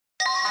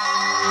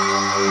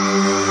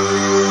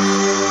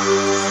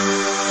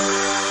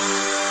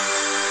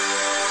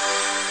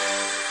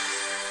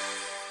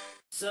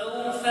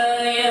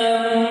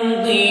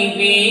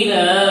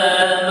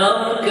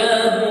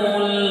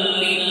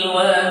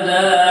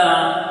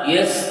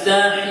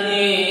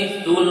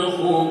يستحث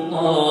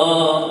الخطى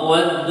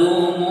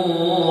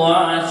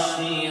والدموع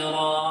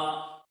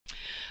الشيرا.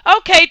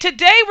 Okay,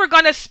 today we're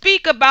going to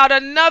speak about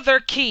another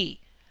key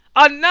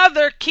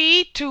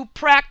to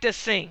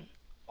practicing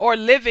or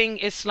living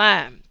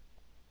Islam.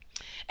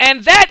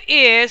 And that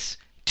is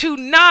to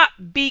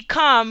not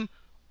become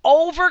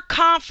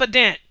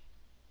overconfident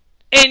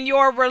in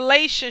your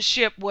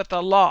relationship with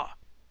Allah.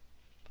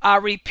 I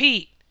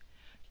repeat,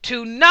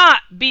 to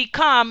not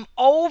become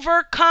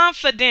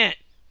overconfident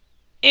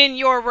in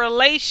your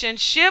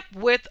relationship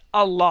with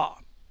Allah.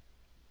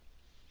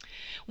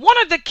 One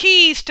of the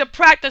keys to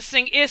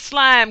practicing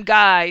Islam,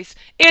 guys,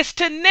 is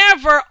to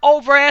never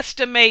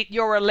overestimate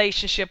your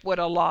relationship with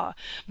Allah.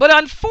 But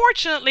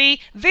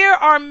unfortunately, there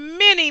are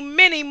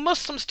many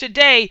Muslims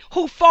today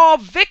who fall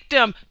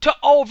victim to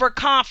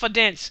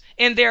overconfidence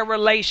in their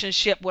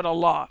relationship with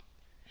Allah.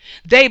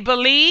 They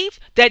believe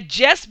that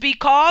just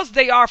because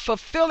they are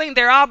fulfilling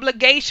their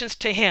obligations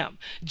to Him,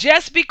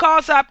 just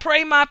because I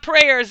pray my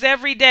prayers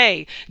every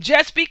day,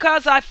 just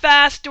because I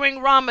fast during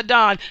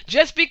Ramadan,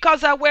 just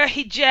because I wear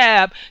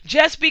hijab,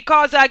 just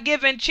because I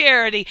give in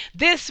charity,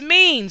 this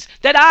means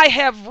that I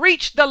have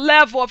reached the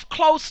level of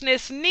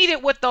closeness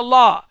needed with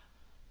Allah.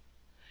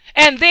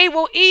 And they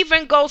will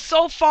even go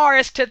so far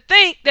as to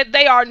think that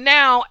they are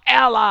now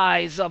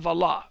allies of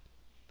Allah.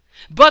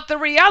 But the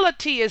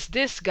reality is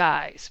this,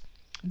 guys.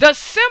 The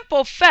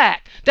simple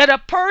fact that a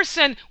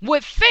person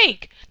would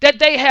think that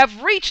they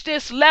have reached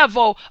this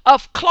level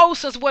of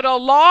closeness with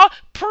Allah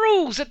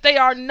proves that they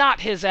are not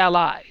His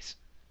allies.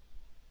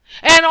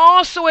 And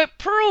also it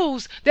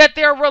proves that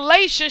their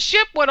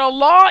relationship with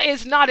Allah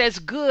is not as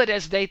good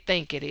as they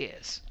think it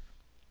is.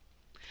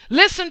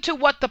 Listen to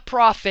what the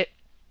Prophet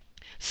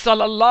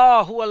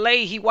sallallahu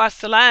alaihi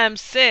wasallam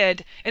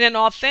said in an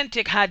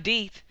authentic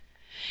hadith.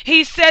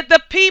 He said,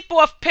 the people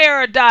of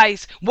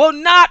paradise will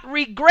not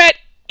regret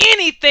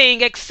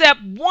anything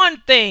except one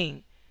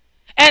thing,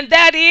 and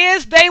that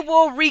is they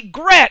will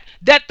regret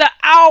that the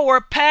hour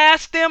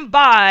passed them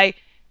by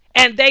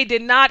and they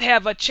did not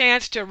have a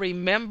chance to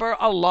remember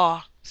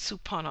Allah.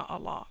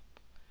 Subhanallah.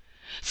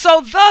 So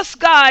thus,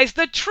 guys,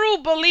 the true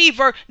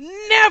believer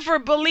never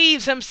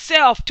believes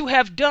himself to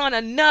have done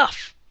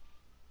enough.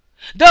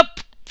 The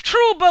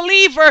true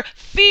believer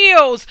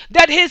feels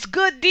that his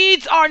good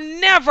deeds are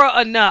never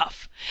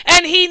enough,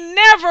 and he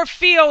never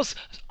feels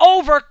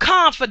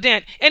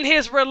overconfident in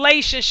his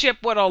relationship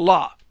with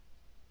Allah.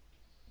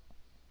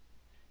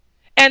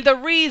 And the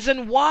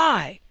reason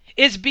why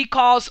is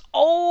because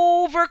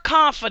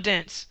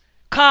overconfidence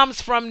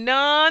comes from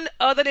none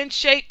other than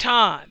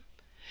Shaitan.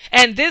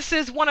 And this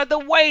is one of the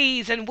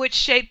ways in which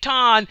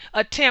Shaitan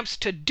attempts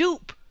to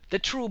dupe the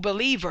true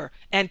believer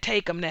and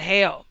take him to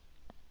hell.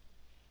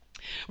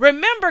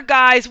 Remember,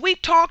 guys, we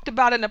talked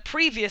about in a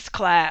previous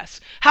class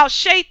how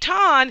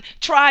Shaitan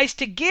tries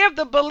to give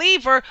the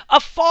believer a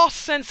false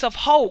sense of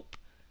hope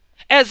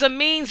as a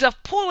means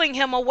of pulling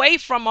him away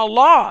from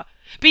Allah,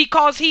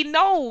 because he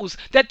knows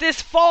that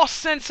this false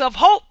sense of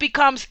hope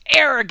becomes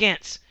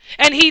arrogance,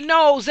 and he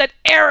knows that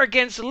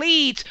arrogance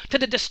leads to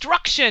the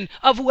destruction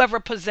of whoever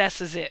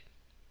possesses it.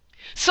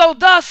 So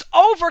thus,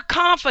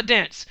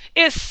 overconfidence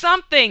is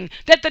something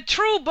that the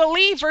true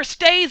believer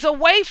stays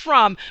away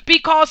from,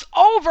 because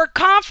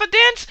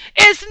overconfidence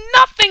is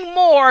nothing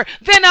more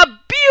than a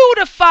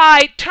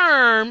beautified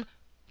term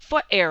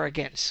for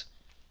arrogance.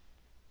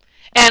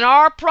 And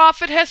our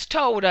prophet has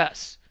told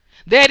us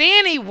that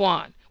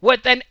anyone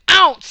with an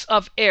ounce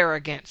of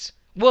arrogance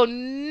will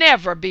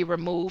never be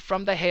removed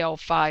from the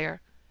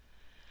hellfire.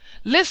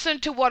 Listen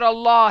to what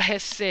Allah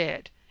has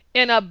said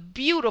in a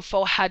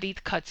beautiful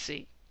hadith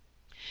qudsi.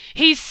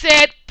 He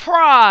said,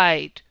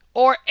 pride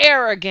or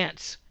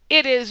arrogance,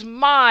 it is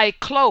my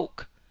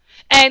cloak,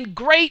 and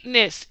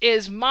greatness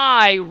is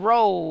my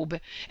robe.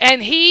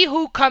 And he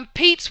who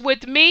competes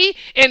with me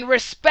in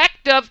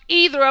respect of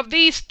either of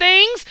these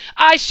things,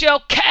 I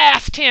shall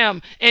cast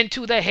him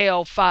into the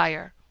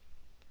hellfire.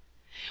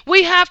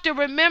 We have to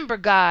remember,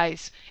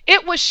 guys,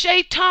 it was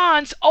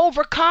Shaitan's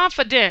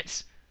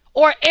overconfidence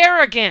or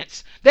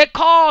arrogance that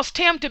caused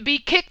him to be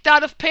kicked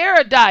out of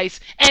paradise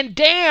and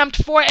damned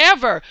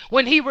forever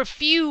when he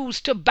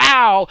refused to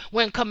bow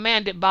when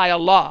commanded by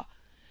Allah.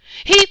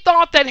 He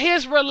thought that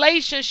his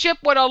relationship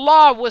with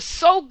Allah was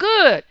so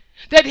good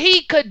that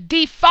he could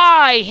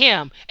defy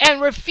Him and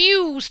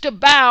refuse to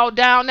bow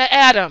down to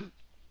Adam.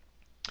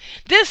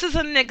 This is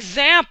an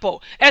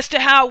example as to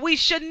how we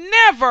should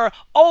never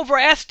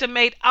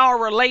overestimate our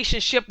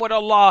relationship with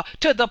Allah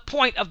to the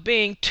point of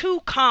being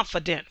too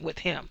confident with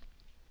Him.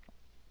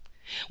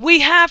 We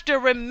have to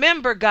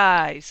remember,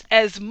 guys,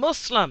 as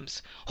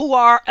Muslims who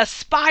are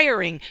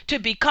aspiring to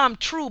become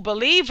true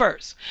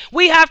believers,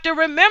 we have to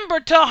remember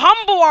to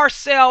humble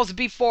ourselves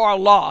before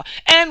Allah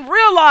and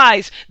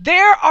realize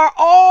there are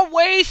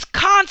always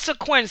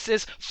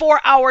consequences for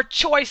our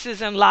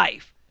choices in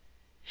life.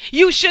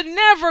 You should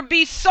never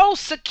be so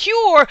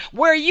secure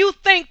where you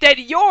think that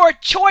your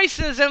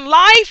choices in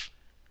life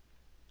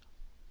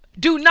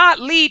do not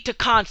lead to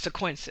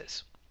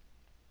consequences.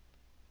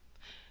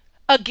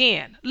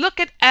 Again, look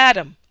at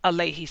Adam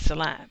alayhi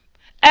salam.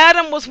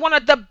 Adam was one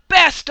of the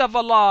best of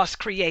Allah's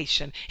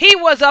creation. He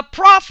was a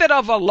prophet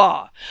of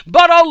Allah.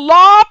 But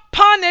Allah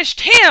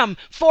punished him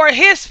for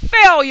his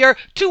failure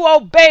to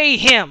obey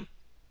him.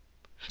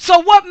 So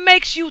what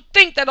makes you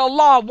think that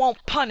Allah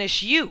won't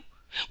punish you?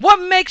 What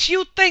makes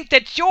you think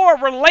that your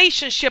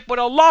relationship with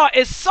Allah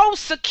is so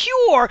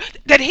secure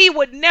that he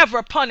would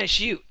never punish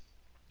you?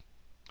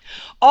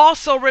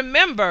 Also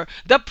remember,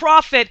 the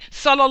Prophet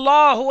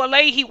sallallahu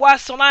alaihi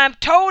wasallam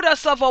told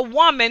us of a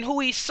woman who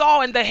he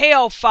saw in the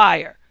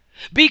hellfire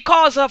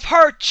because of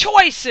her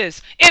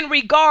choices in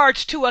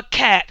regards to a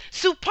cat.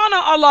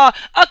 Subhanallah,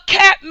 a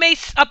cat may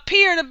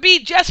appear to be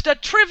just a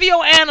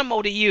trivial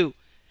animal to you,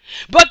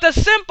 but the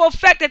simple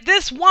fact that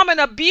this woman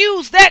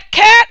abused that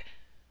cat,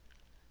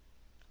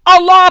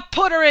 Allah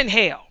put her in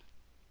hell.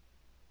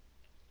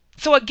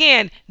 So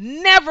again,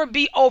 never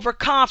be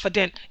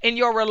overconfident in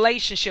your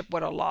relationship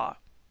with Allah.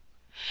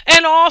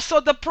 And also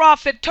the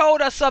Prophet told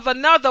us of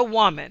another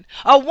woman,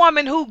 a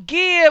woman who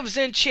gives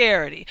in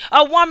charity,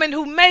 a woman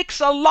who makes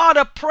a lot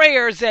of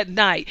prayers at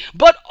night,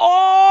 but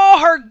all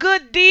her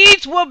good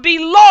deeds will be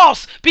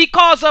lost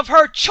because of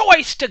her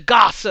choice to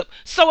gossip.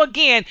 So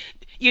again,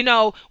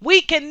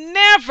 we can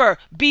never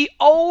be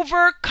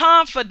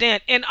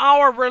overconfident in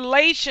our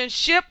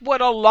relationship with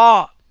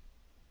Allah.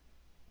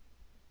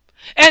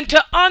 And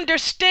to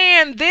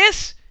understand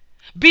this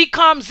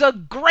becomes a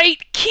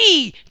great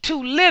key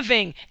to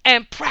living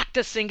and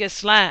practicing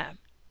Islam.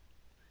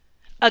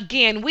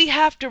 Again, we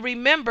have to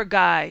remember,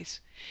 guys,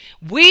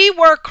 we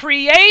were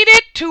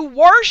created to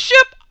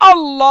worship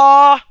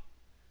Allah.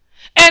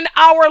 And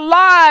our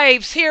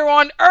lives here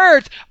on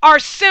earth are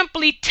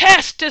simply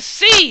tests to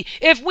see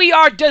if we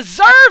are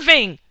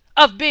deserving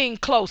of being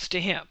close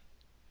to him.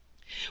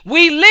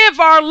 We live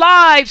our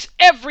lives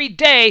every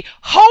day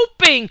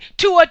hoping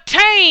to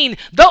attain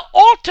the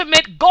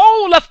ultimate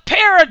goal of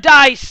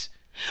paradise.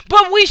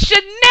 But we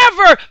should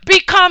never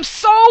become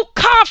so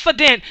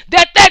confident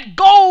that that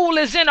goal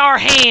is in our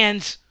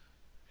hands.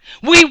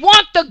 We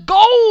want the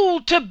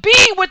goal to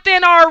be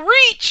within our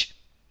reach,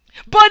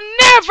 but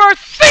never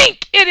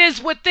think it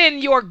is within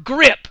your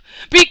grip.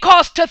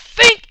 Because to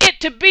think it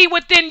to be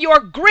within your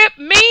grip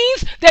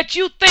means that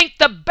you think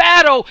the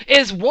battle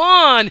is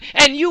won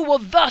and you will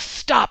thus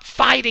stop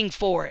fighting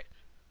for it.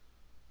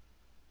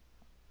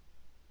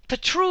 The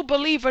true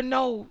believer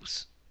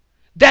knows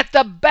that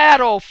the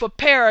battle for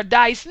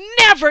paradise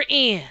never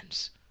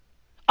ends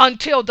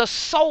until the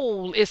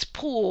soul is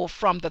pulled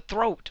from the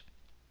throat.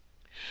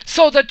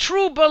 So the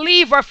true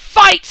believer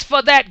fights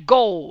for that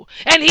goal,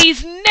 and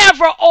he's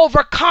never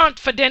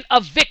overconfident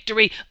of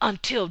victory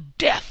until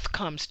death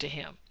comes to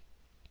him.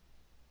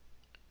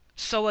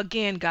 So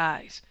again,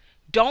 guys,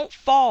 don't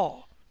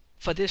fall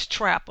for this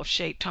trap of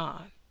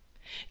Shaitan.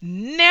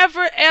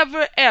 Never,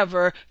 ever,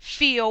 ever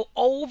feel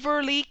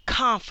overly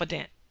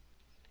confident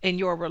in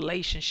your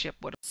relationship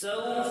with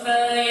سوف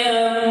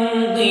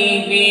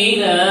يمضي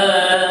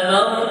بنا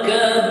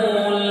مركب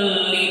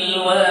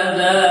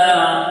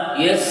للوداع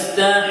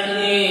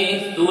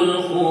يستحث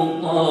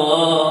الخطى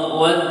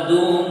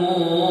والدموع